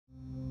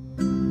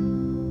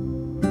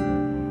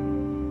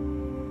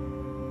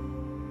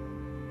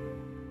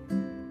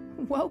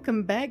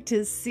Welcome back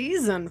to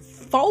season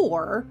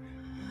 4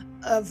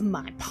 of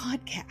my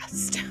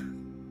podcast.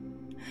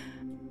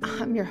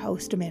 I'm your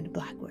host, Amanda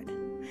Blackwood.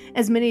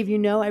 As many of you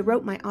know, I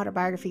wrote my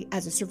autobiography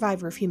as a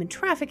survivor of human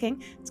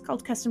trafficking. It's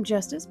called Custom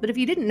Justice, but if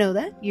you didn't know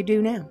that, you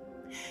do now.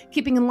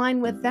 Keeping in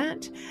line with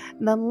that,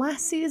 the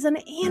last season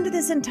and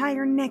this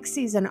entire next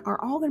season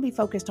are all going to be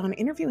focused on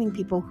interviewing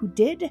people who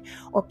did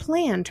or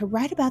plan to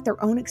write about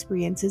their own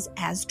experiences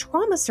as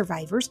trauma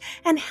survivors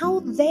and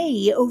how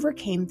they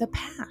overcame the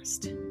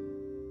past.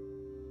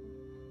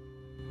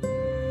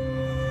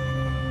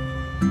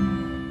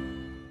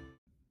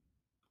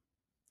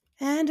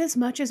 And as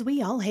much as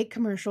we all hate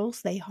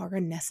commercials, they are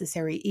a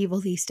necessary evil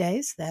these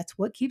days. That's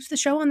what keeps the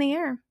show on the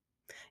air.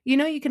 You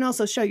know, you can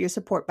also show your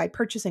support by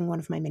purchasing one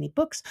of my many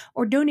books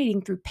or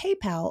donating through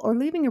PayPal or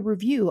leaving a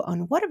review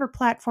on whatever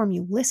platform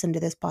you listen to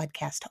this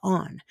podcast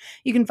on.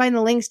 You can find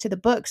the links to the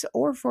books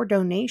or for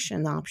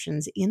donation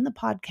options in the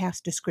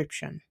podcast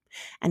description.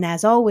 And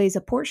as always,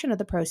 a portion of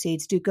the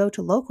proceeds do go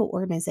to local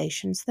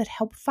organizations that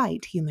help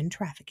fight human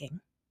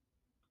trafficking.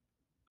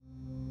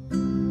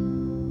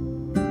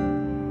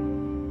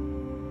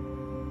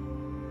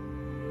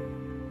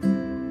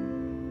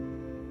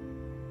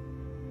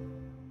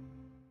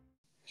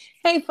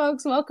 Hey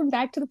folks, welcome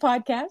back to the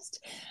podcast.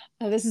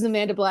 This is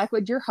Amanda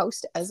Blackwood, your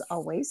host as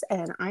always,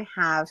 and I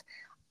have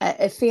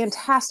a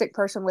fantastic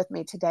person with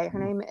me today. Her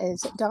name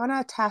is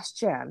Donna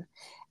Tashjian,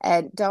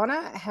 and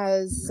Donna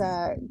has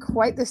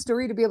quite the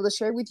story to be able to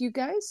share with you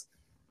guys,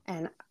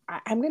 and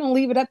I'm going to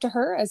leave it up to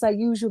her as I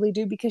usually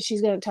do because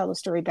she's going to tell the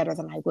story better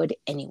than I would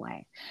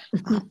anyway.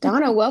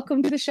 Donna,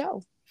 welcome to the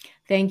show.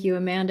 Thank you,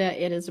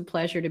 Amanda. It is a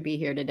pleasure to be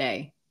here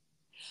today.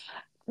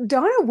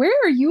 Donna, where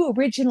are you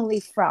originally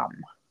from?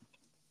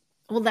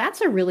 Well,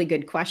 that's a really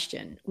good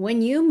question.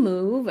 When you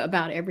move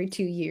about every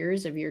 2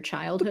 years of your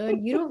childhood,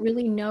 you don't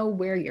really know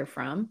where you're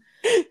from.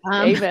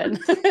 Amen.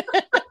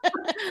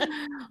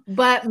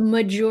 But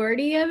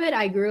majority of it,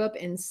 I grew up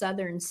in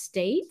southern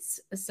states.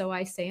 So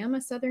I say I'm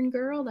a southern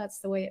girl. That's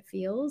the way it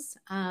feels.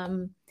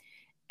 And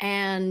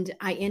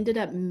I ended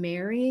up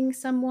marrying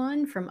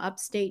someone from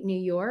upstate New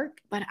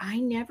York, but I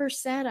never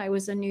said I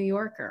was a New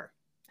Yorker.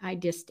 I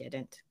just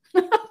didn't.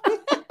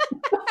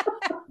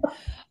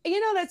 You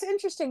know, that's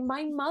interesting.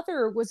 My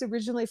mother was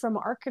originally from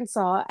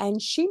Arkansas,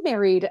 and she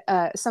married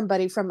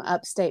somebody from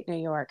upstate New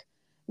York.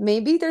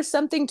 Maybe there's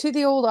something to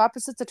the old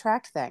opposites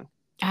attract thing.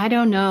 I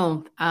don't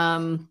know.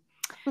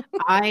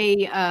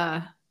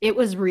 It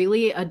was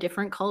really a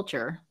different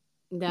culture.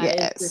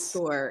 That is for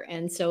sure.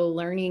 And so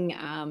learning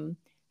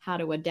how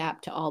to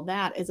adapt to all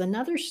that is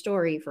another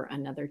story for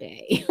another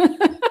day.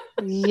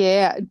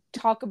 Yeah.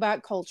 Talk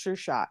about culture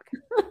shock.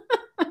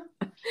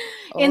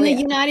 In the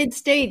United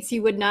States,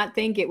 you would not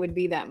think it would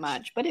be that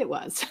much, but it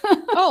was.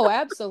 Oh,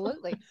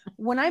 absolutely.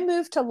 When I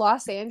moved to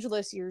Los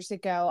Angeles years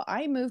ago,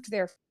 I moved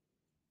there,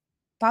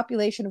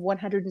 population of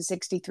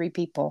 163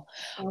 people.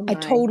 Oh I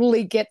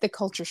totally get the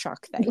culture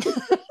shock thing.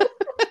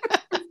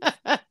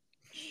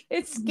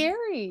 It's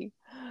scary.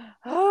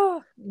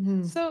 Oh,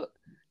 So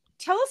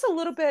tell us a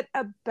little bit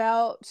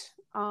about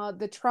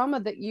the trauma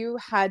that you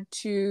had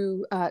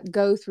to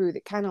go through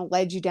that kind of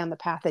led you down the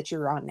path that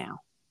you're on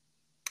now.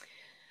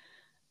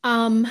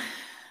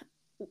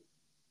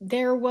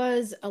 There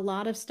was a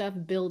lot of stuff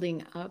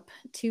building up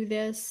to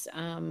this.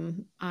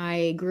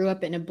 I grew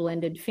up in a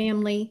blended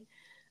family.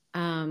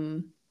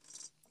 And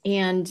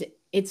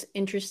it's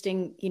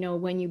interesting, you know,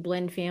 when you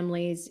blend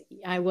families,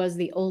 I was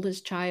the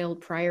oldest child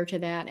prior to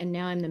that, and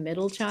now I'm the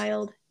middle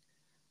child,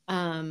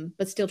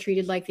 but still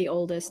treated like the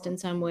oldest in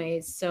some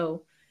ways.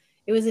 So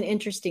it was an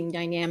interesting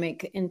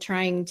dynamic in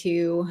trying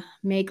to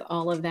make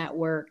all of that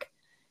work.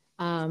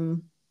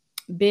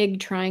 Big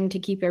trying to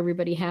keep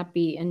everybody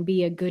happy and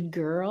be a good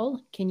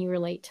girl. Can you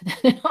relate to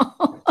that at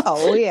all?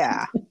 Oh,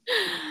 yeah.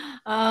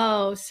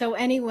 So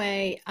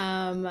anyway,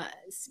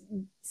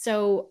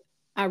 so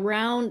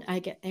around,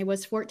 I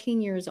was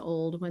 14 years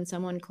old when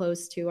someone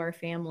close to our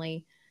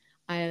family,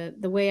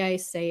 the way I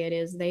say it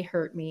is they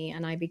hurt me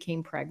and I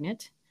became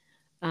pregnant.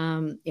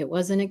 It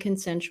wasn't a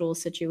consensual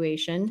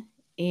situation.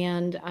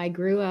 And I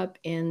grew up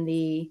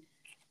in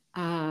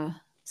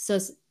so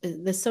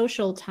the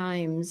social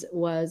times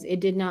was,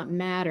 it did not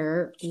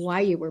matter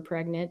why you were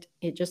pregnant.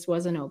 It just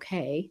wasn't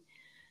okay.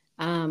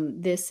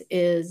 This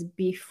is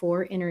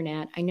before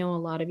internet. I know a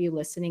lot of you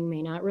listening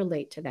may not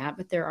relate to that,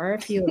 but there are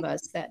a few of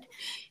us that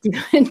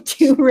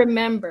do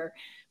remember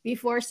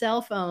before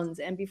cell phones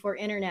and before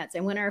internets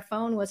and when our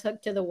phone was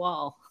hooked to the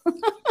wall.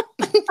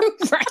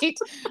 Right.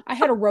 I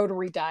had a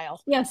rotary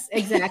dial. Yes,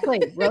 exactly.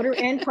 Rotary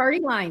and party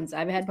lines.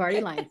 I've had party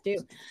lines too.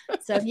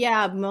 So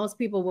yeah, a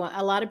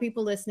lot of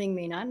people listening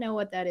may not know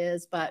what that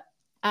is, but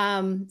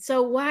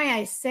so why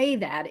I say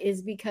that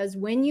is because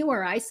when you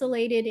are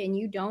isolated and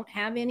you don't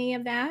have any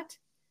of that,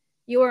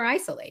 you are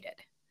isolated.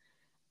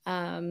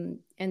 And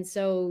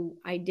so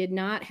I did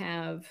not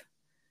have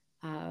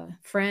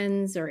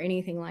friends or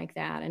anything like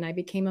that. And I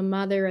became a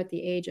mother at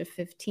the age of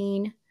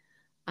 15.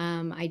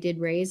 I did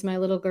raise my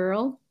little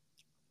girl.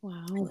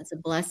 Wow. It was a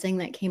blessing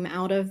that came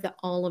out of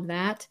all of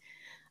that.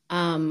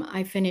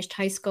 I finished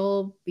high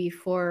school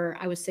before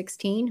I was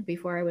 16,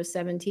 before I was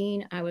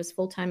 17. I was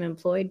full-time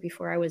employed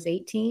before I was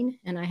 18,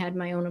 and I had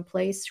my own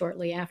place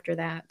shortly after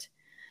that.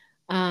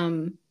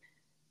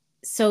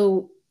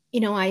 So,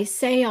 I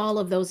say all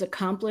of those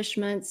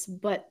accomplishments,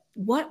 but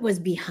what was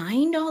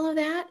behind all of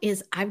that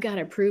is I've got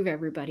to prove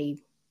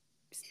everybody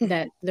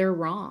that they're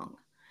wrong.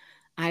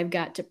 I've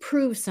got to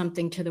prove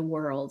something to the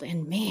world.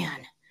 And man,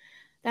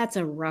 that's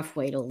a rough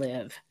way to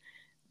live.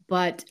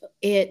 But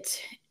it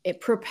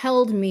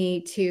propelled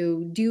me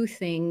to do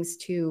things,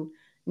 to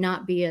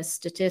not be a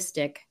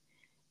statistic.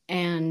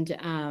 And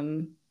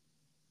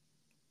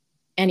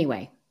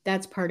anyway,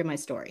 that's part of my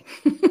story.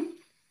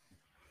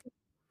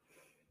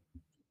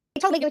 I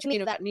totally get what you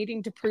mean about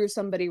needing to prove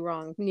somebody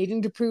wrong,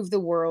 needing to prove the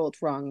world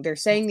wrong. They're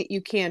saying that you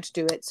can't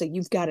do it, so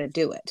you've got to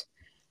do it.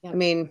 Yep. I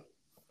mean,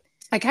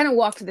 I kind of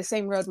walked the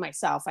same road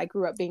myself. I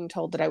grew up being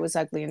told that I was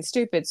ugly and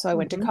stupid, so I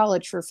went to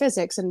college for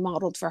physics and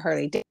modeled for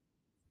Harley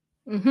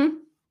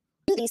Davidson.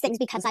 Do these things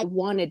because I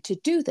wanted to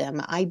do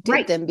them. I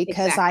did them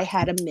because I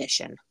had a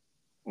mission.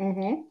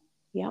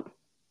 Yep.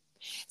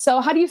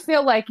 So how do you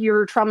feel like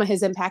your trauma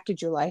has impacted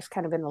your life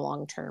kind of in the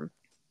long term?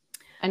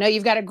 I know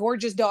you've got a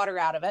gorgeous daughter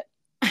out of it.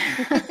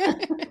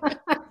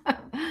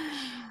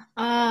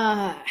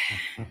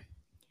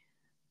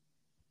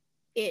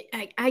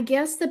 I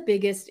guess the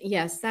biggest,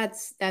 yes,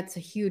 that's a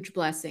huge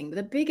blessing.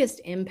 The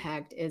biggest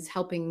impact is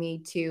helping me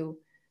to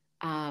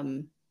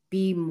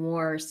be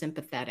more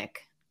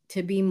sympathetic,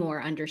 to be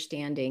more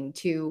understanding,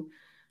 to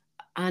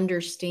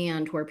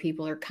understand where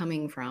people are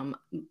coming from.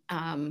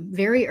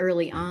 Very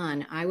early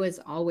on, I was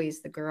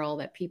always the girl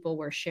that people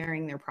were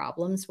sharing their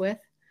problems with.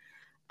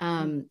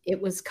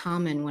 It was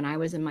common when I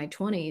was in my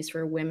 20s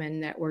for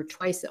women that were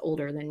twice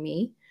older than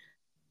me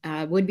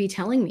would be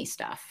telling me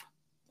stuff.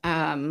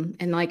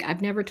 And like,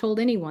 I've never told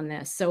anyone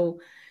this. So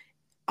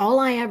all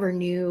I ever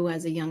knew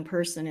as a young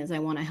person is I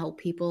want to help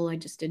people. I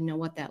just didn't know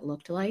what that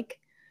looked like.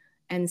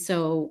 And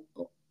so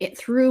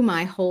through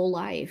my whole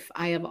life,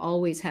 I have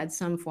always had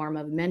some form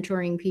of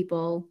mentoring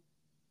people,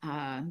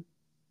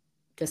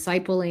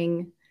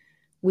 discipling.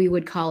 We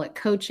would call it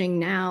coaching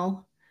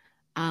now,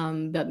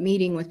 but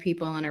meeting with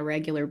people on a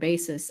regular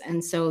basis.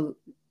 And so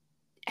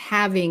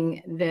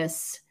having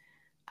this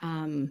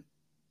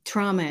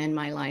trauma in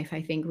my life,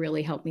 I think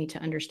really helped me to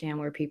understand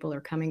where people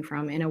are coming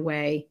from in a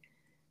way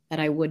that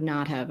I would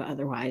not have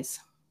otherwise.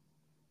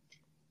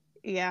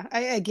 Yeah,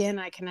 I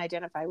can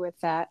identify with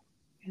that.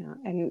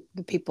 And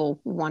the people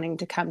wanting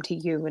to come to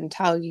you and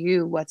tell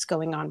you what's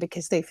going on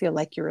because they feel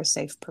like you're a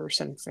safe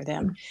person for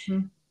them.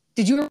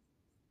 Did you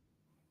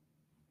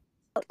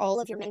all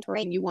of your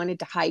mentoring, you wanted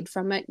to hide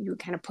from it? You were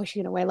kind of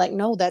pushing it away like,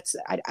 no,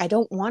 I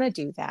don't want to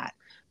do that.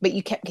 But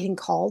you kept getting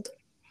called?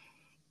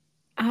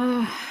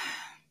 I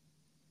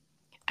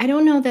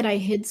don't know that I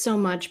hid so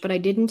much, but I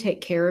didn't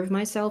take care of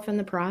myself in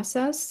the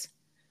process.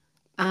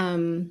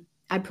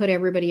 I put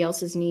everybody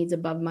else's needs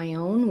above my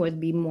own would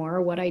be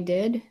more what I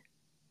did.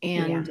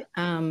 And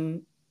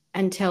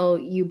until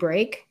you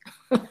break.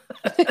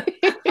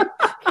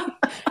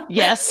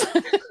 Yes.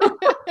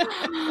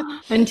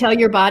 Until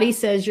your body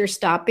says you're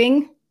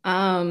stopping.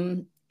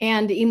 And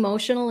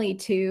emotionally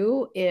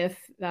too, if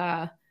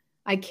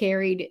I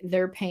carried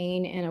their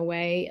pain in a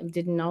way,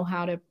 didn't know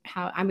how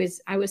I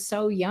was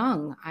so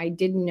young. I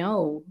didn't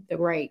know the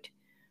right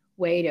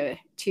way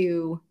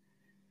to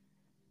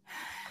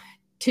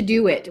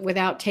do it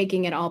without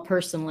taking it all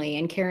personally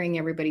and carrying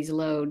everybody's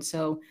load.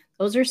 So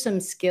those are some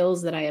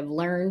skills that I have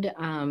learned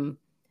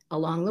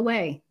along the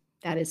way.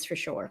 That is for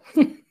sure.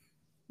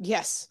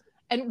 Yes.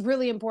 And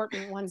really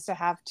important ones to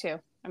have too.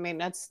 I mean,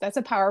 that's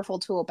a powerful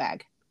tool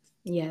bag.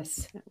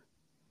 Yes,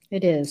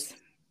 it is.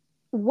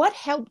 What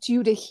helped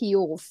you to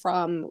heal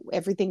from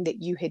everything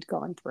that you had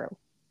gone through?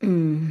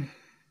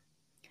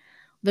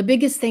 The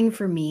biggest thing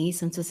for me,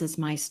 since this is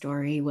my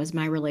story, was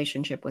my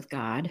relationship with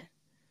God.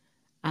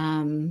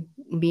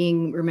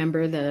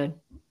 Remember the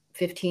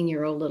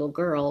 15-year-old little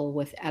girl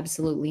with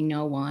absolutely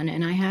no one.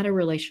 And I had a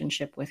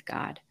relationship with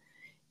God.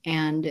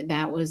 And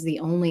that was the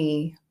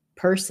only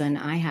person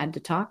I had to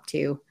talk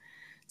to.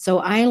 So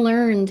I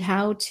learned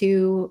how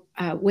to,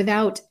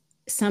 without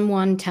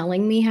someone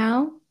telling me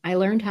how, I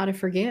learned how to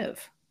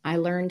forgive. I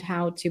learned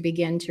how to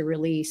begin to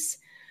release,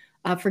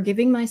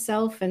 forgiving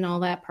myself and all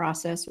that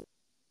process.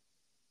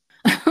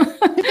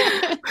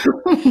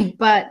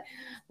 But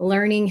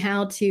learning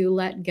how to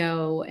let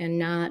go and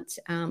not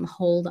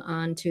hold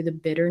on to the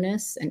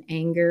bitterness and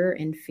anger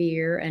and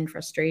fear and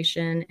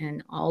frustration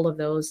and all of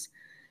those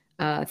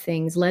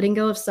things. Letting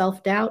go of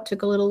self-doubt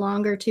took a little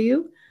longer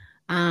too.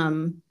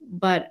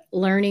 But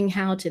learning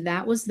how to,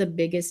 that was the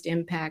biggest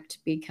impact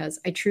because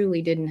I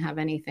truly didn't have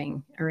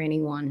anything or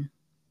anyone.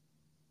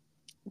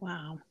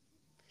 Wow.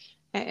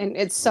 And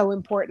it's so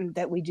important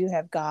that we do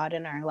have God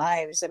in our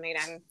lives. I mean,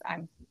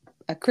 I'm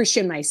a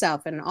Christian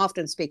myself and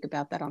often speak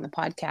about that on the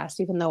podcast,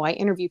 even though I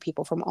interview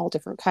people from all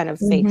different kind of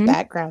faith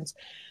backgrounds.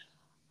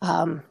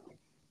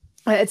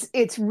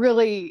 It's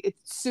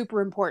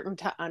super important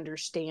to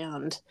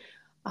understand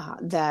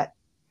that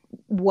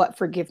what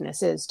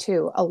forgiveness is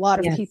too. A lot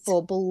of Yes.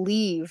 people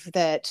believe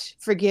that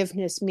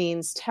forgiveness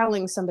means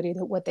telling somebody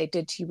that what they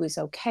did to you is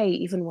okay,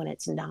 even when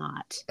it's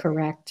not.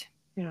 Correct.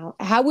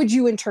 How would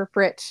you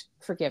interpret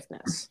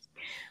forgiveness?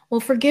 Well,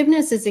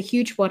 forgiveness is a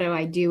huge what do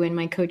I do in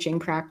my coaching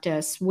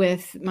practice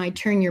with my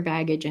Turn Your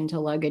Baggage into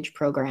Luggage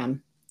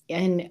program.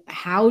 And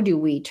how do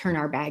we turn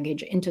our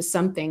baggage into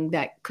something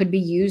that could be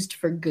used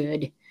for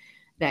good,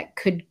 that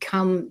could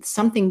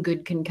something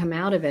good can come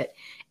out of it.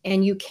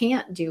 And you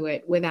can't do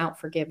it without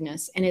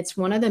forgiveness. And it's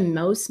one of the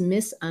most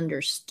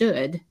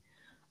misunderstood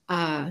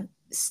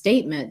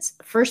statements.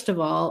 First of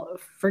all,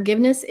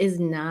 forgiveness is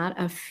not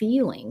a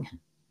feeling,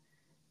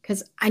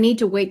 because I need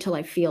to wait till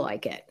I feel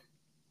like it.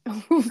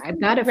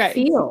 I've got to Right.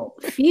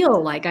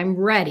 feel like I'm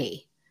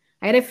ready.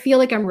 I got to feel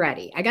like I'm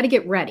ready. I got to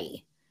get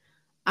ready.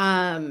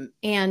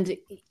 And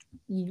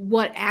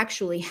what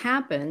actually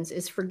happens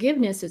is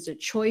forgiveness is a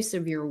choice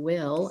of your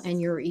will,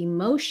 and your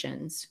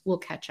emotions will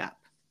catch up.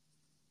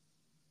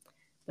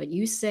 But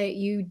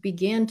you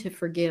begin to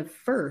forgive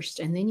first,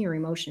 and then your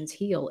emotions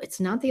heal.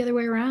 It's not the other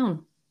way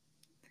around.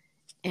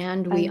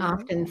 And we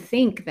often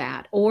think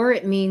that, or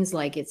it means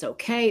like it's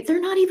okay.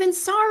 They're not even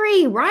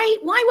sorry, right?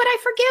 Why would I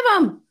forgive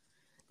them?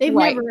 They've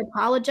never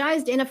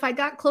apologized. And if I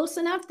got close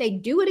enough, they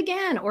do it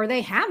again, or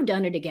they have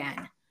done it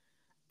again.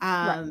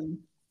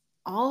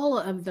 All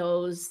of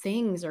those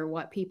things are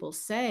what people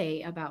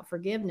say about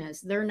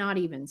forgiveness. They're not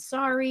even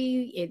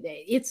sorry.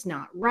 It's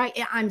not right.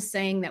 I'm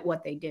saying that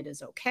what they did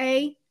is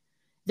okay.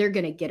 They're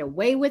going to get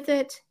away with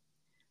it.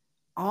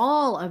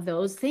 All of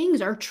those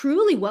things are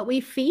truly what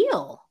we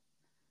feel.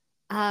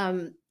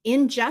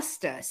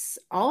 Injustice,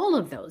 all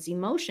of those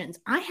emotions.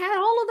 I had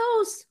all of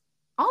those,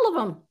 all of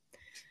them.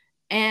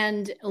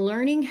 And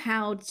learning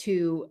how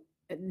to,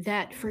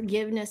 that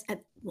forgiveness,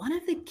 one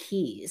of the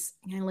keys,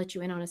 I'm going to let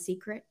you in on a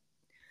secret.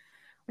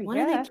 One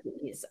of the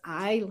keys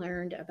I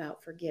learned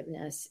about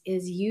forgiveness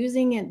is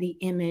using the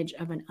image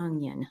of an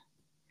onion.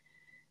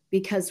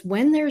 Because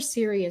when there's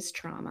serious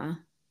trauma,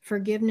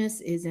 forgiveness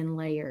is in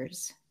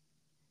layers.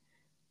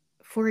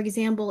 For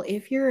example,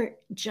 if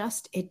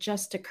it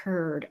just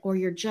occurred, or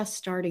you're just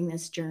starting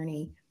this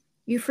journey,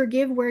 you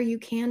forgive where you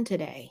can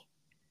today.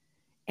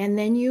 And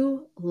then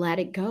you let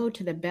it go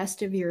to the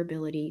best of your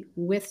ability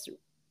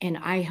and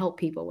I help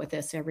people with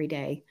this every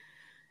day,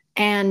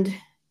 and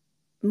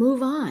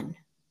move on.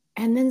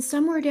 And then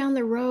somewhere down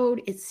the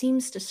road, it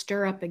seems to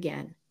stir up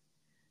again.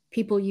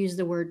 People use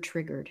the word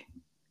triggered.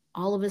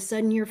 All of a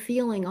sudden, you're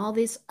feeling all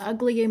these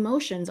ugly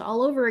emotions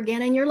all over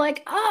again. And you're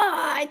like,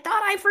 I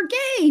thought I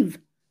forgave.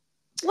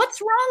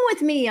 What's wrong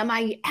with me? Am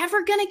I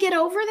ever going to get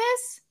over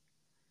this?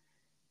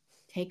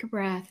 Take a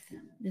breath.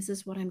 This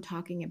is what I'm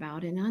talking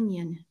about. An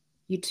onion.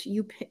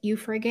 You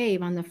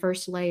forgave on the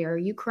first layer.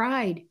 You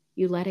cried.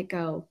 You let it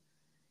go.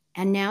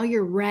 And now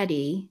you're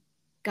ready.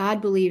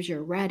 God believes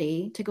you're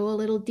ready to go a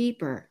little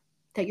deeper,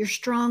 that you're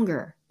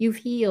stronger. You've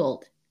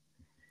healed.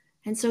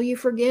 And so you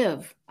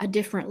forgive a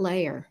different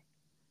layer.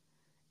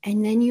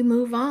 And then you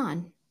move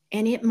on.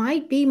 And it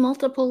might be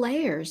multiple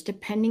layers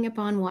depending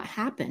upon what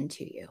happened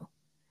to you.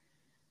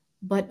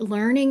 But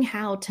learning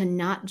how to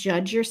not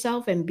judge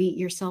yourself and beat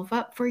yourself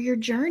up for your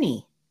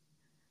journey,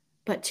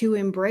 but to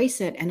embrace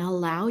it and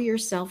allow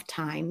yourself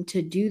time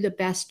to do the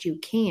best you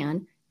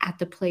can at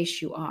the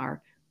place you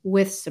are,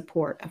 with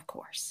support, of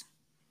course.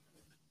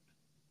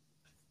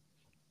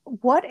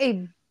 What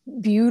a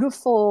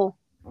beautiful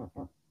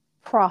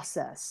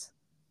process.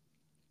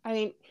 I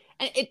mean,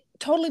 and it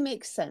totally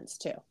makes sense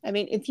too. I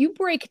mean, if you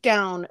break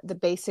down the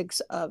basics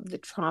of the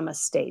trauma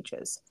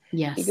stages,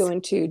 yes, you go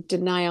into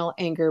denial,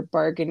 anger,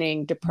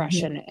 bargaining,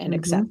 depression, and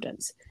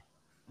acceptance.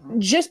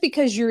 Just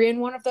because you're in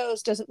one of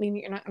those doesn't mean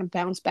you're not going to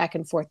bounce back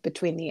and forth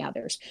between the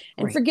others.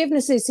 And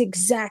forgiveness is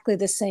exactly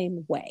the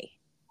same way.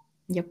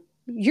 Yep.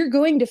 You're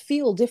going to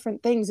feel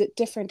different things at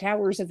different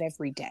hours of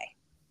every day.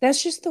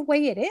 That's just the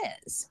way it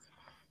is.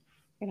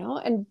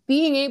 And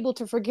being able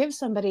to forgive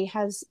somebody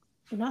has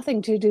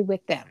nothing to do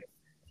with them.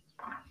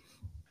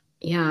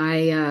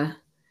 Yeah,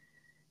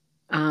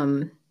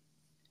 I'm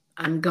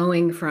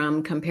going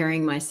from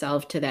comparing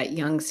myself to that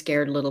young,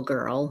 scared little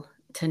girl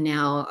to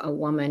now a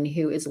woman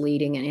who is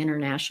leading an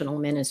international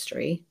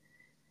ministry,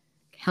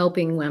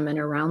 helping women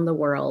around the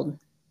world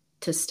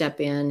to step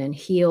in and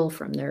heal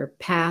from their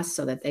past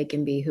so that they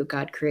can be who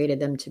God created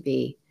them to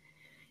be.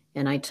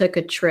 And I took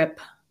a trip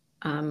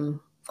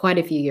quite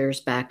a few years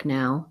back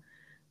now,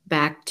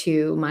 back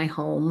to my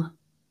home,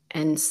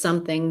 and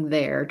something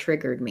there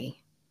triggered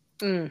me.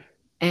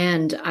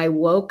 And I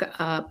woke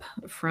up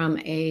from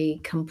a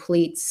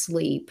complete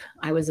sleep.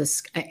 I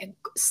was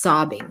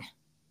sobbing.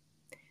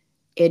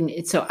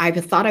 And so I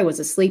thought I was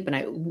asleep,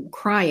 and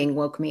crying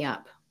woke me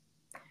up.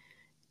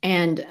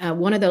 And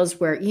one of those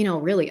where,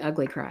 really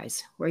ugly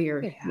cries, where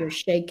you're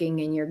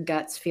shaking and your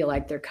guts feel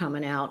like they're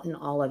coming out, and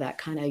all of that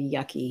kind of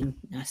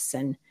yuckiness.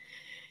 And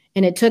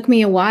it took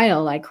me a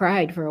while. I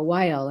cried for a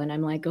while, and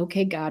I'm like,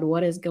 okay, God,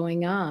 what is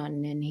going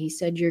on? And he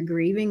said, you're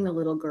grieving the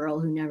little girl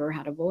who never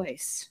had a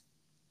voice.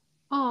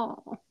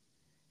 Oh.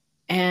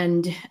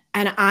 And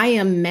I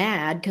am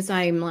mad, because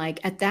I'm like,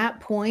 at that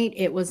point,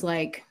 it was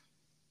like,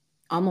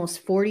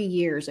 almost 40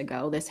 years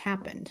ago, this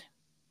happened.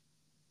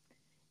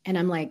 And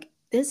I'm like,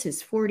 this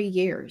is 40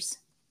 years.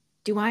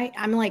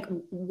 I'm like,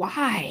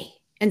 why?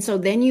 And so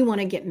then you want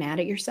to get mad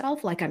at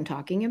yourself, like I'm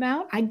talking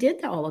about. I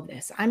did all of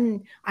this.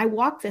 I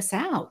walked this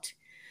out.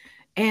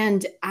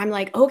 And I'm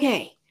like,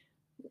 okay,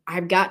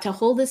 I've got to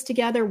hold this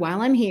together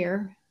while I'm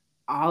here.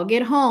 I'll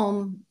get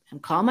home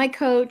and call my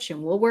coach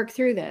and we'll work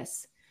through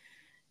this.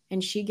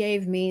 And she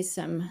gave me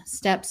some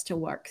steps to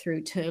work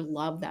through to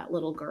love that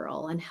little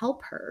girl and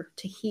help her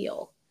to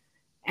heal.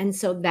 And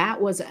so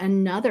that was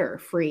another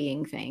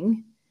freeing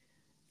thing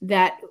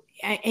that,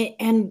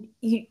 and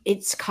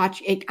it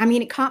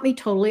caught me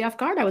totally off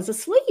guard. I was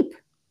asleep.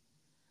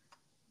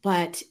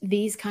 But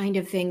these kind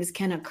of things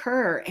can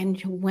occur. And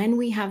when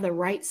we have the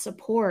right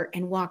support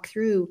and walk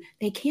through,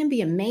 they can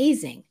be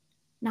amazing.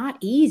 Not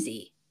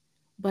easy,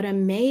 but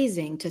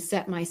amazing to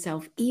set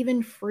myself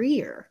even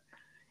freer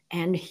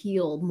and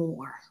heal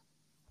more.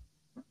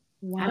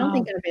 Wow. I don't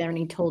think I've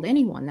ever told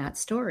anyone that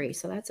story.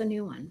 So that's a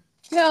new one.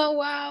 Oh,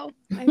 wow.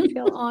 I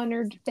feel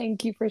honored.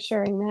 Thank you for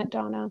sharing that,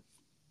 Donna.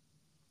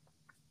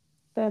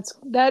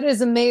 That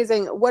is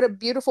amazing. What a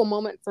beautiful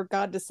moment for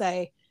God to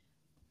say,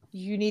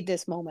 you need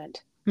this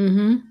moment.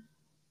 Mm-hmm.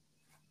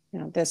 You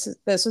know, this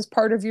is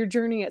part of your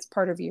journey. It's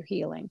part of your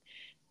healing.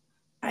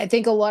 I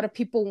think a lot of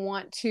people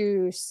want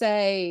to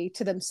say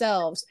to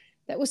themselves,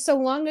 that was so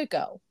long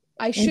ago.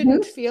 I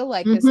shouldn't feel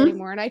like this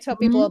anymore. And I tell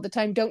people all the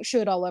time, don't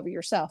should all over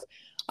yourself.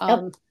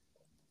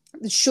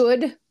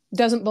 Should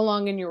doesn't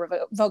belong in your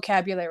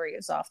vocabulary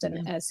as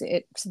often as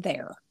it's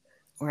there.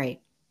 Right.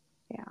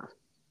 Yeah.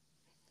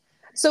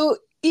 So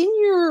in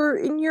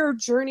your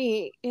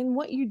journey, in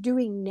what you're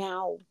doing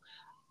now,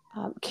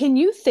 can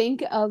you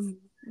think of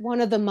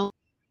one of the moments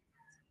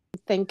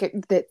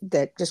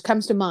that just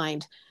comes to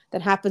mind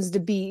that happens to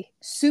be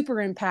super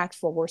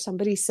impactful, where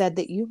somebody said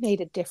that you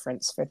made a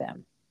difference for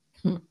them?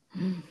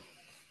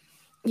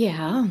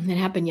 Yeah, it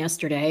happened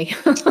yesterday.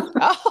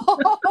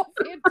 Oh,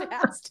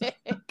 fantastic.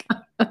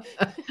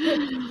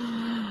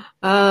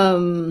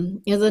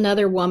 Is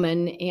another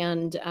woman,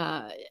 and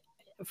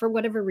for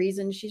whatever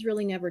reason, she's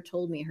really never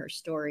told me her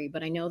story,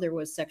 but I know there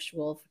was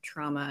sexual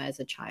trauma as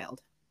a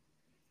child.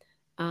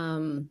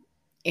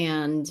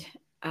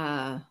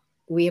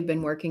 We have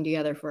been working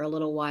together for a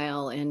little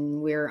while,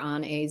 and we're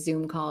on a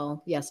Zoom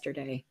call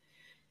yesterday,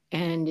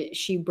 and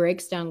she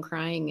breaks down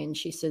crying and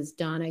she says,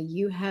 Donna,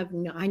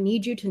 I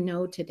need you to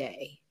know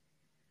today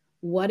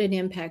what an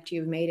impact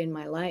you've made in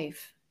my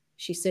life.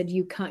 She said,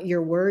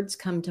 your words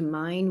come to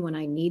mind when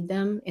I need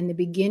them. In the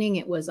beginning,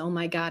 it was, oh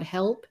my God,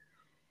 help.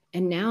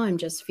 And now I'm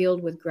just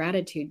filled with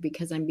gratitude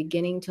because I'm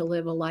beginning to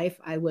live a life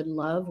I would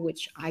love,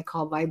 which I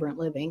call vibrant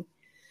living.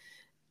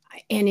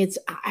 And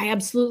I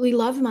absolutely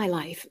love my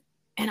life.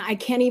 And I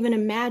can't even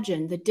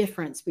imagine the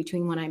difference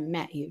between when I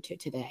met you to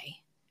today.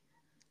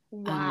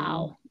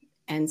 Wow.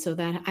 And so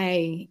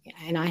I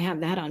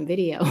have that on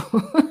video.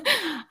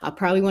 I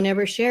probably will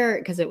never share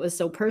it because it was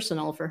so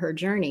personal for her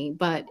journey,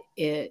 but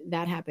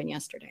that happened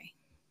yesterday.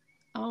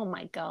 Oh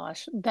my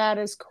gosh. That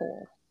is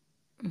cool.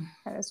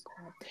 That is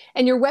cool.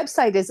 And your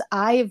website is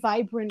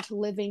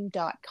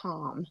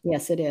iVibrantLiving.com.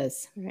 Yes, it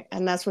is.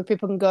 And that's where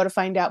people can go to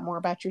find out more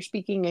about your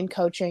speaking and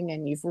coaching.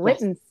 And you've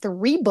written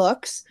 3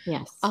 books.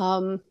 Yes.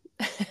 And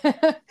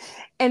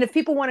if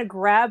people want to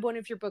grab one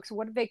of your books,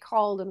 what are they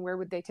called and where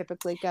would they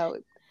typically go?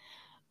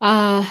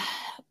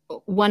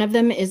 One of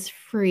them is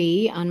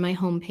free on my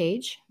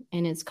homepage,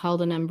 and it's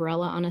called An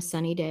Umbrella on a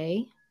Sunny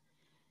Day.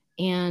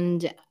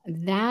 And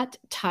that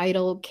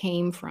title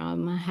came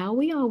from how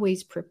we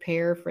always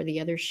prepare for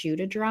the other shoe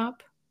to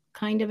drop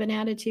kind of an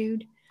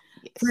attitude.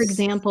 Yes. For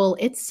example,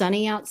 it's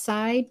sunny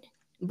outside,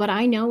 but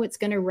I know it's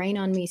going to rain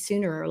on me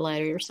sooner or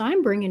later. So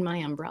I'm bringing my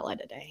umbrella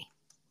today.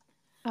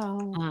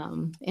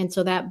 Oh. And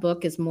so that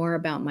book is more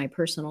about my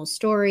personal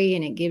story,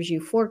 and it gives you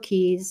 4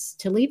 keys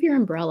to leave your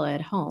umbrella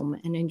at home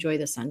and enjoy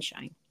the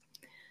sunshine.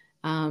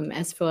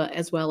 As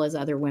well as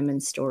other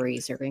women's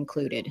stories are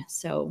included.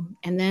 So,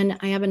 and then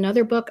I have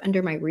another book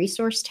under my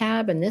resource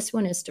tab, and this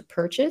one is to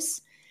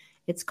purchase.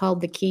 It's called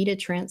The Key to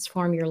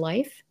Transform Your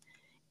Life.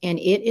 And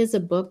it is a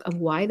book of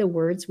why the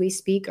words we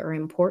speak are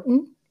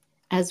important,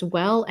 as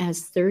well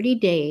as 30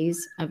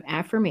 days of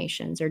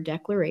affirmations or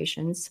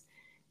declarations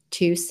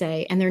to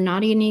say, and they're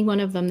not any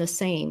one of them the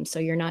same. So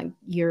you're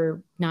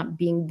not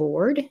being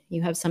bored.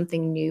 You have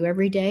something new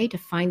every day to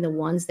find the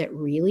ones that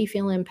really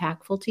feel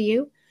impactful to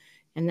you.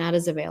 And that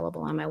is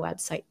available on my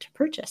website to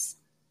purchase.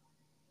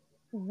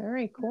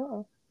 Very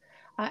cool.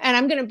 And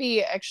I'm going to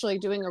be actually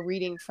doing a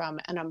reading from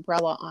An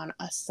Umbrella on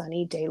a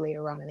Sunny Day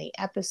later on in the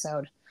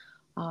episode.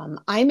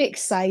 I'm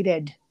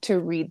excited to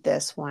read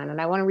this one,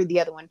 and I want to read the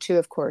other one too,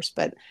 of course,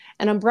 but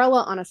An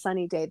Umbrella on a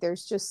Sunny Day,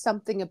 there's just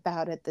something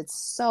about it that's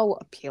so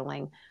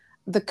appealing.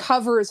 The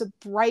cover is a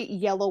bright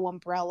yellow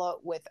umbrella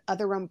with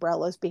other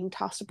umbrellas being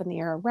tossed up in the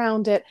air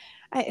around it.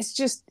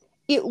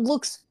 It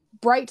looks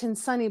bright and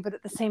sunny, but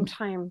at the same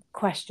time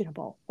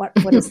questionable.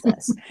 What is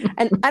this?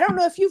 And I don't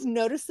know if you've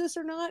noticed this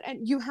or not,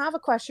 and you have a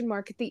question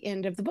mark at the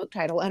end of the book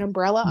title, An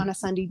Umbrella on a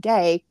Sunny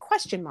Day,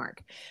 question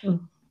mark.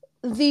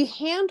 the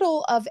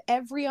handle of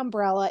every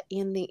umbrella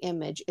in the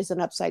image is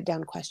an upside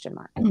down question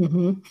mark.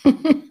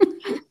 Mm-hmm.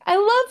 I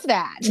love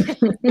that.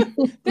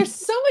 There's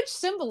so much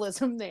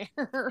symbolism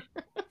there.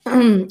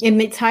 And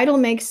the title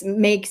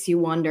makes you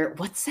wonder,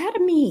 what's that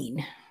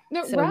mean?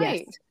 No, So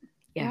right. yes.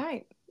 Yeah.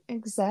 Right.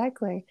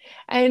 Exactly.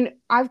 And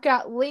I've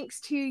got links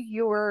to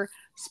your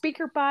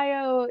speaker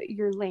bio,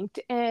 your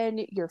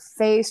LinkedIn, your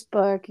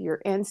Facebook,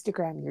 your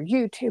Instagram, your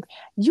YouTube.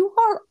 You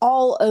are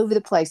all over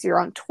the place.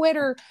 You're on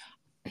Twitter.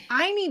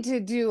 I need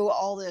to do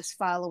all this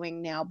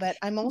following now, but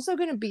I'm also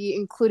going to be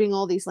including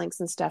all these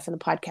links and stuff in the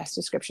podcast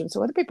description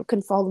so other people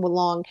can follow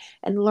along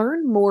and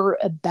learn more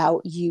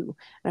about you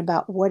and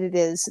about what it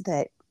is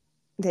that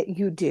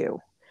you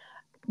do.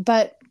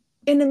 But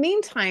in the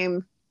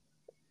meantime,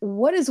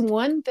 what is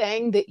one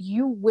thing that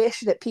you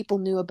wish that people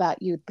knew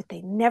about you, but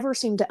they never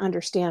seem to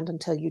understand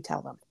until you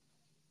tell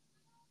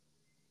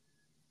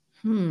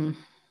them?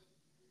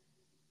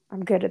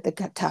 I'm good at the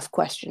tough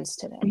questions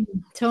today.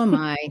 So am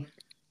I.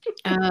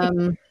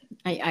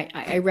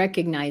 I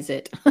recognize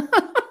it.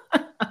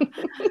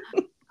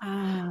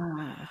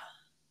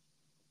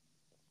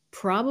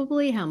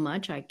 Probably how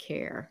much I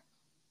care.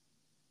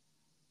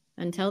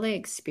 Until they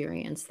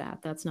experience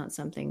that, that's not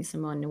something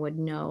someone would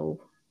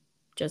know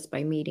just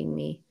by meeting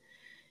me.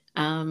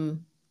 And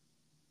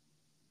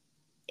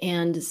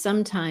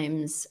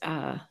sometimes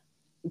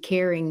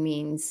caring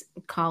means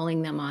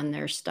calling them on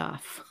their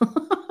stuff.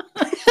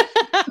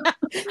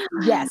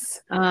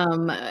 Yes.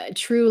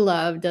 True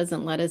love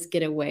doesn't let us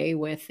get away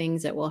with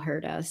things that will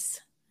hurt us.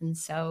 And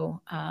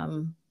so,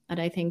 but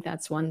I think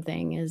that's one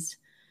thing, is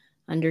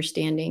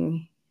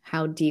understanding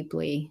how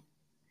deeply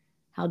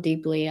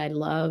I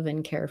love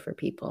and care for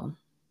people.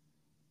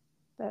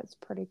 That's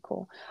pretty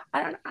cool.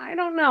 I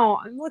don't know.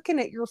 I'm looking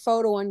at your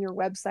photo on your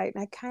website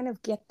and I kind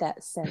of get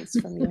that sense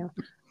from you.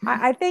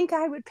 I think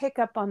I would pick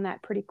up on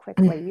that pretty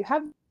quickly. You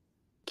have a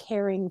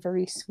caring,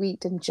 very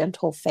sweet and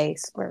gentle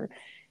face where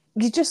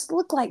you just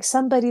look like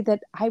somebody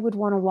that I would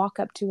want to walk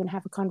up to and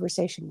have a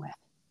conversation with.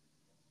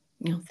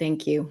 Oh,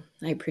 thank you.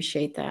 I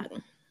appreciate that.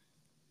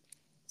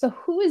 So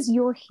who is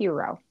your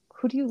hero?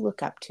 Who do you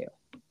look up to?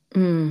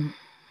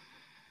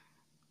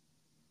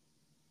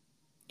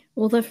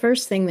 Well, the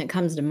first thing that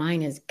comes to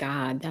mind is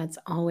God. That's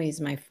always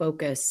my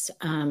focus.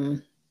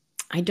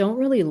 I don't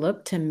really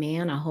look to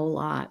man a whole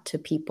lot, to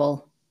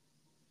people.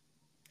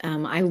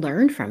 I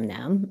learn from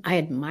them. I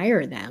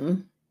admire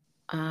them.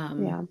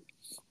 Yeah.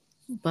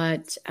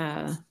 But,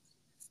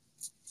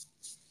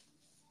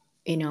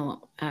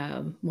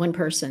 one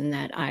person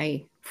that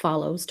I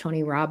follow is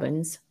Tony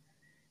Robbins.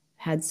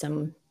 Had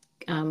some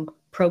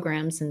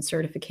programs and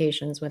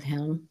certifications with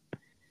him.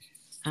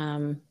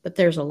 But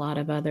there's a lot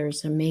of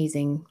others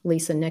amazing.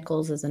 Lisa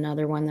Nichols is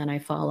another one that I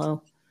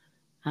follow.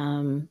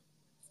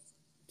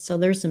 So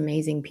there's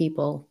amazing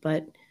people,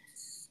 but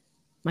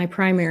my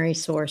primary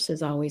source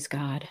is always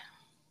God.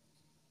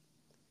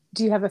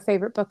 Do you have a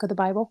favorite book of the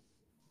Bible?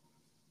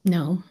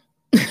 No.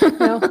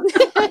 No.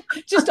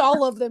 Just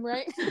all of them,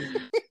 right?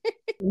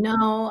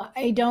 No,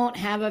 I don't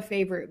have a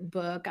favorite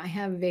book. I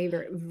have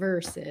favorite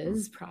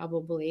verses,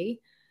 probably.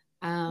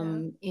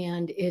 And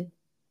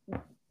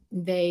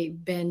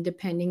they've been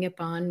depending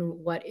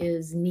upon what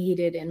is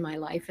needed in my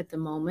life at the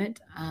moment.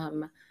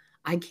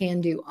 I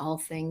can do all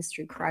things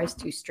through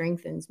Christ who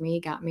strengthens me,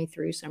 got me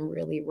through some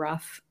really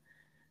rough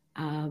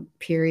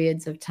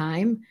periods of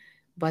time,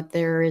 but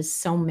there is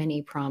so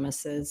many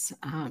promises.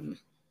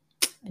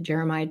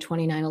 Jeremiah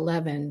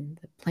 29:11,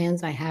 the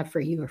plans I have for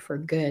you are for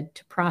good,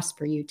 to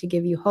prosper you, to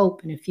give you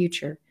hope and a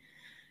future.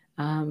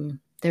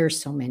 There's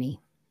so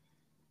many.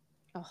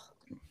 Oh,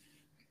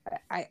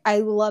 I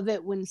love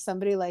it when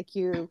somebody like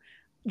you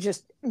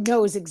just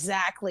knows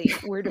exactly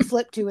where to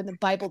flip to in the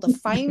Bible to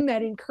find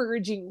that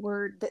encouraging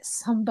word that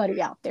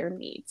somebody out there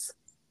needs.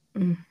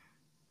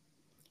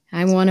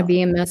 I want to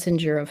be a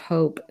messenger of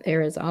hope.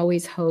 There is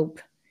always hope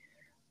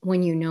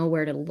when you know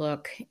where to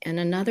look. And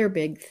another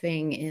big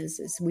thing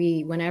is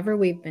whenever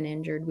we've been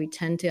injured, we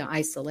tend to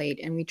isolate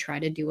and we try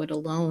to do it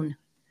alone.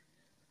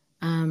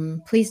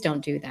 Please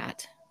don't do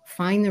that.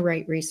 Find the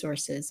right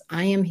resources.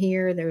 I am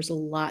here. There's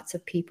lots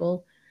of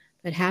people,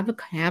 but have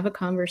a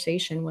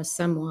conversation with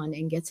someone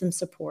and get some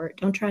support.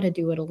 Don't try to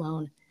do it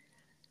alone.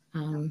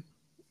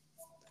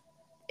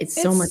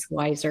 It's so much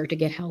wiser to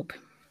get help.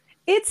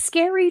 It's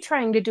scary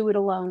trying to do it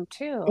alone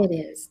too.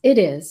 It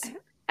is.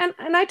 And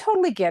I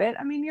totally get it.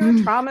 I mean, you're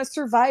a trauma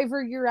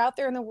survivor. You're out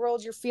there in the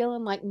world. You're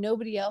feeling like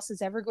nobody else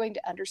is ever going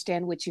to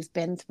understand what you've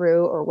been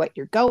through or what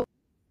you're going.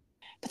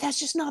 But that's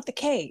just not the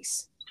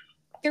case.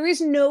 There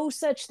is no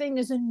such thing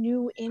as a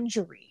new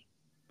injury.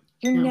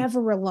 You're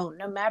never alone,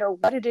 no matter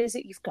what it is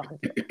that you've gone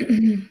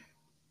through.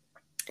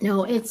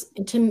 No, it's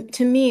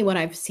to me, what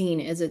I've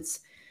seen is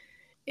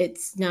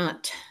it's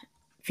not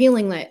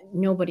feeling that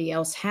nobody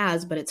else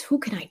has, but it's who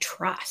can I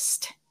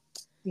trust?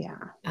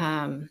 Yeah.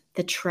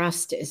 The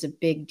trust is a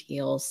big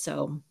deal.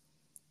 So,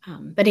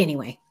 but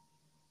anyway.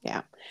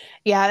 Yeah.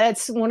 Yeah.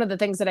 That's one of the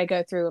things that I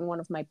go through in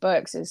one of my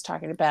books is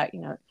talking about,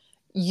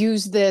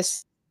 use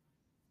this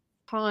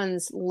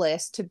cons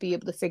list to be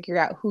able to figure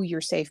out who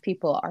your safe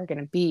people are going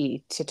to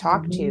be to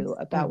talk to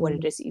about what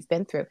it is that you've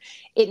been through.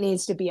 It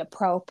needs to be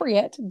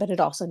appropriate, but it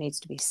also needs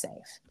to be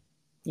safe.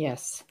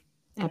 Yes,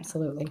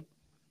 absolutely.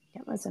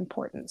 Yeah, that's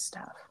important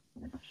stuff.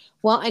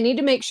 Well, I need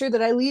to make sure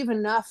that I leave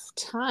enough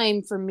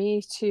time for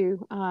me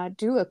to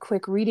do a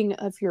quick reading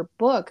of your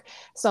book.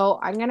 So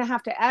I'm going to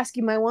have to ask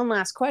you my one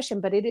last question,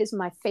 but it is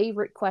my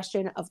favorite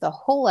question of the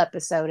whole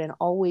episode and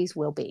always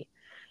will be.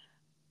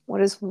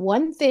 What is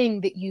one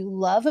thing that you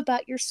love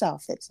about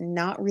yourself that's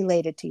not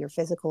related to your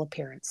physical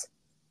appearance?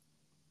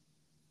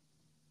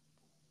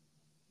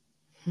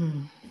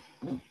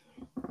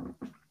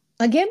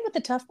 Again, with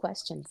the tough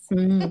questions.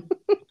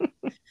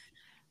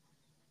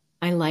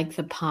 I like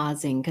the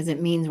pausing because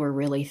it means we're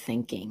really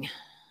thinking.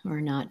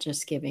 We're not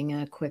just giving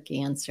a quick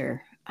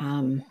answer.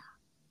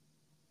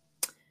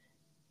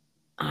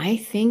 I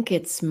think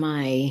it's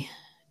my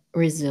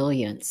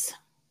resilience.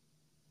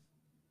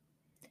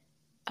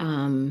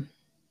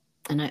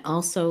 And I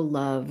also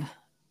love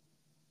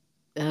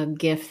a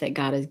gift that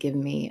God has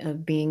given me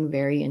of being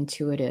very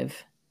intuitive.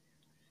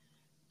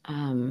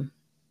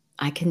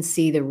 I can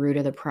see the root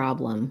of the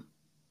problem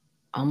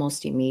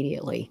almost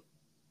immediately.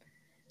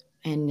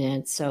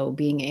 And so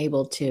being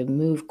able to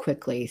move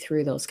quickly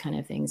through those kind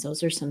of things,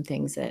 those are some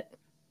things that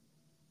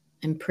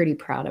I'm pretty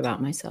proud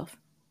about myself.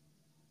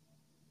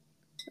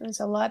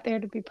 There's a lot there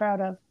to be proud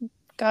of.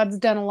 God's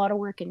done a lot of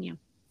work in you.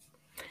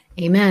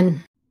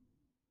 Amen.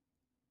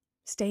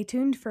 Stay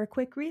tuned for a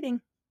quick reading.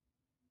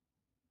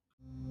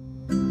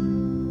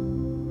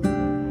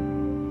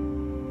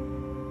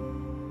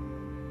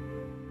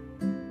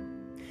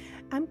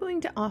 I'm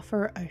going to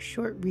offer a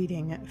short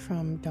reading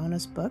from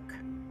Donna's book,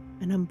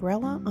 An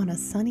Umbrella on a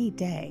Sunny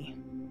Day.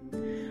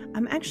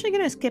 I'm actually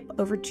going to skip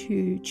over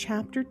to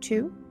chapter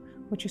 2,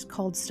 which is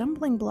called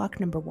Stumbling Block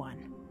Number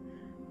 1.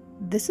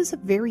 This is a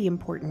very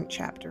important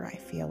chapter, I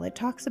feel. It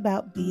talks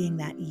about being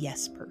that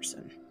yes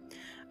person,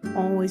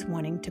 always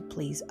wanting to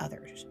please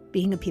others,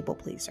 being a people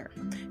pleaser.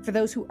 For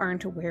those who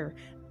aren't aware,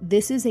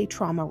 this is a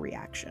trauma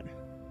reaction.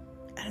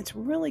 And it's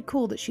really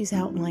cool that she's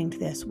outlined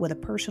this with a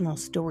personal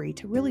story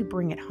to really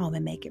bring it home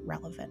and make it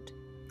relevant.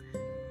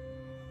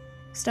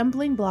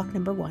 Stumbling block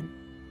number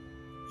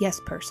 1. Yes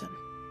person.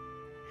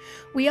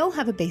 We all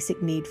have a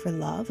basic need for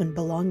love and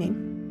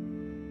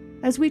belonging.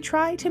 As we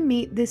try to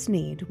meet this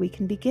need, we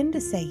can begin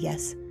to say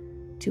yes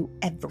to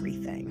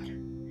everything.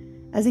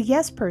 As a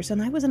yes person,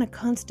 I was in a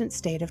constant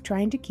state of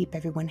trying to keep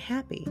everyone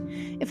happy.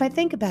 If I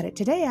think about it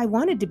today, I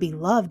wanted to be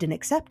loved and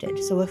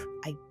accepted, so if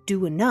I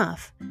do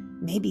enough,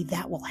 maybe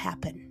that will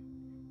happen.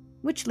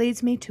 Which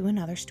leads me to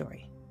another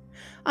story.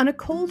 On a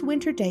cold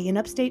winter day in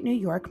upstate New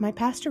York, my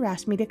pastor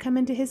asked me to come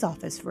into his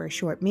office for a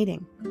short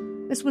meeting.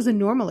 This was a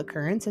normal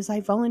occurrence as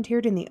I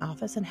volunteered in the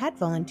office and had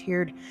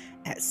volunteered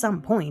at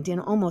some point in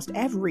almost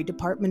every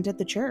department at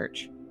the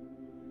church.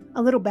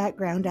 A little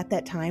background, at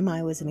that time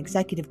I was an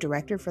executive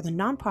director for the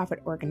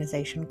nonprofit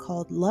organization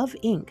called Love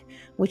Inc.,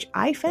 which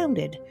I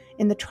founded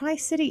in the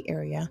Tri-City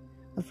area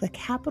of the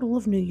capital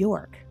of New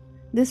York.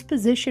 This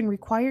position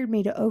required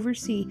me to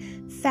oversee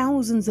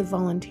thousands of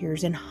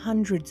volunteers in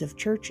hundreds of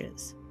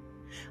churches.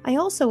 I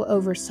also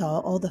oversaw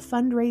all the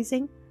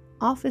fundraising,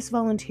 office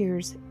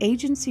volunteers,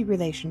 agency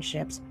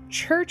relationships,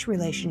 church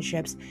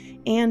relationships,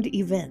 and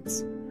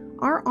events.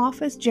 Our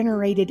office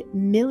generated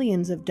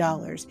millions of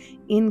dollars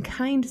in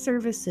kind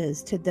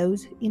services to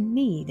those in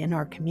need in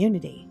our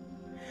community.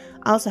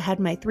 I also had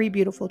my 3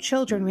 beautiful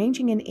children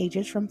ranging in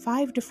ages from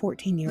 5 to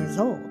 14 years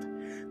old.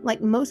 Like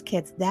most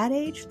kids that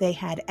age, they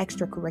had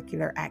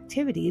extracurricular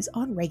activities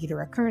on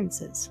regular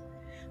occurrences.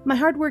 My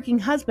hardworking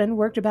husband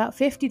worked about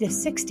 50 to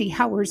 60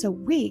 hours a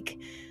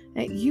week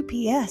at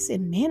UPS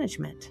in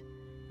management,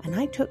 and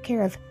I took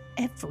care of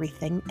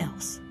everything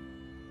else.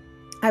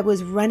 I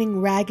was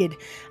running ragged,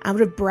 out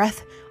of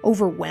breath,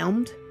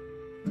 overwhelmed.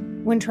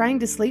 When trying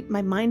to sleep,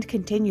 my mind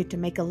continued to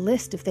make a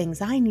list of things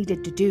I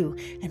needed to do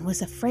and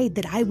was afraid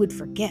that I would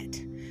forget.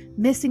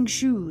 Missing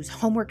shoes,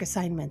 homework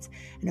assignments,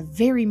 and a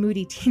very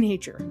moody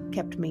teenager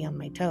kept me on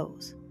my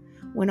toes.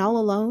 When all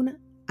alone,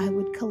 I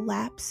would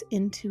collapse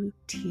into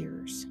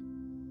tears.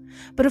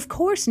 But of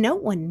course, no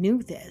one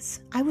knew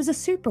this. I was a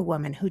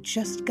superwoman who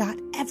just got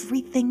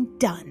everything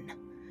done.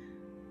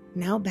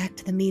 Now back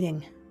to the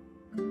meeting.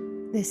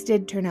 This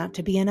did turn out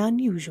to be an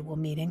unusual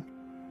meeting.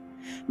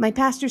 My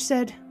pastor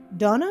said,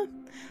 "Donna,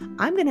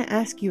 I'm going to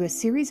ask you a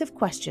series of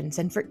questions,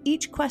 and for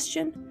each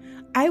question,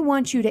 I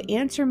want you to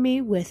answer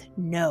me with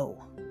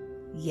no.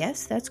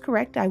 Yes, that's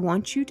correct. I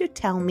want you to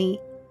tell me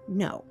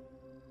no."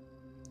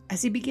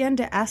 As he began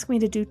to ask me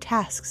to do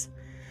tasks,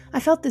 I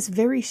felt this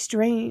very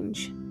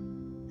strange.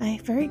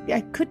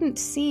 I couldn't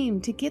seem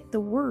to get the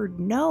word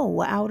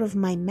no out of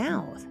my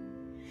mouth.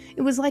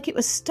 It was like it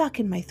was stuck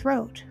in my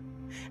throat.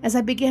 As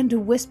I began to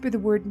whisper the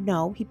word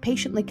no, he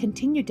patiently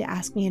continued to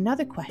ask me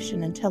another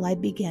question until I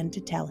began to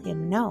tell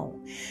him no.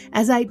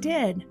 As I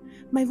did,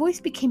 my voice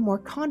became more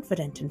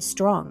confident and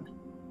strong.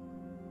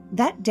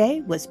 That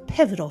day was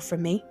pivotal for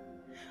me.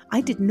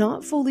 I did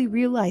not fully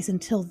realize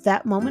until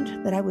that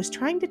moment that I was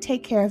trying to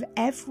take care of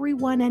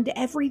everyone and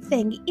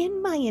everything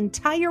in my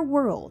entire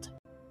world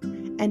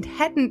and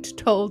hadn't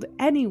told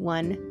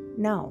anyone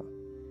no.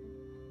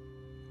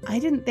 I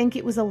didn't think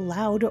it was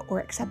allowed or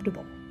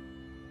acceptable.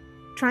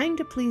 Trying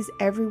to please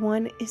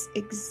everyone is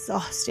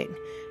exhausting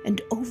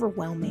and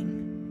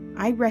overwhelming.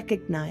 I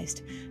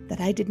recognized that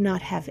I did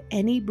not have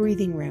any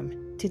breathing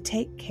room to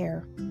take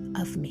care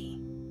of me.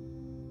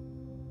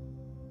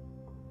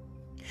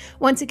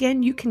 Once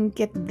again, you can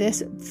get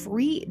this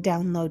free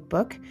download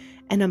book,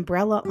 An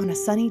Umbrella on a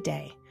Sunny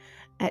Day,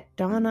 at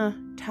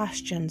Donna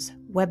Tashjian's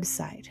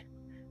website,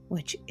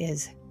 which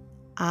is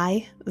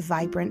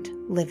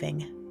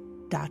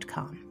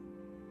iVibrantLiving.com.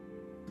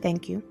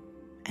 Thank you,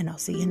 and I'll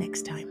see you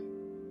next time.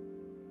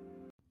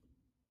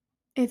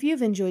 If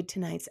you've enjoyed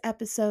tonight's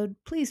episode,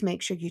 please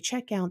make sure you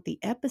check out the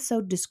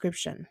episode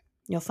description.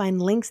 You'll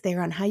find links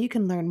there on how you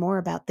can learn more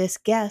about this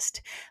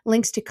guest,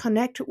 links to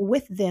connect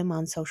with them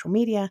on social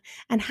media,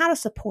 and how to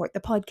support the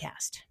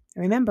podcast.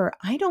 Remember,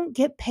 I don't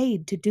get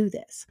paid to do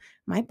this.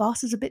 My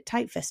boss is a bit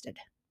tight-fisted,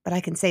 but I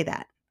can say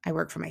that. I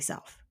work for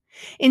myself.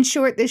 In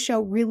short, this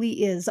show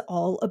really is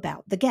all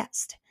about the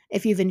guest.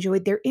 If you've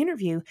enjoyed their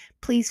interview,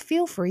 please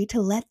feel free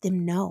to let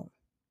them know.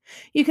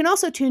 You can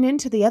also tune in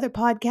to the other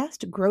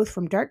podcast, Growth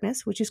from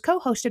Darkness, which is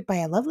co-hosted by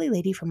a lovely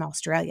lady from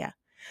Australia.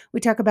 We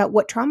talk about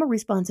what trauma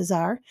responses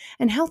are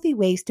and healthy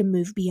ways to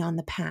move beyond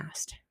the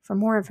past. For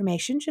more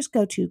information, just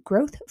go to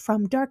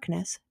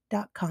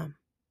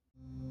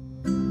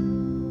growthfromdarkness.com.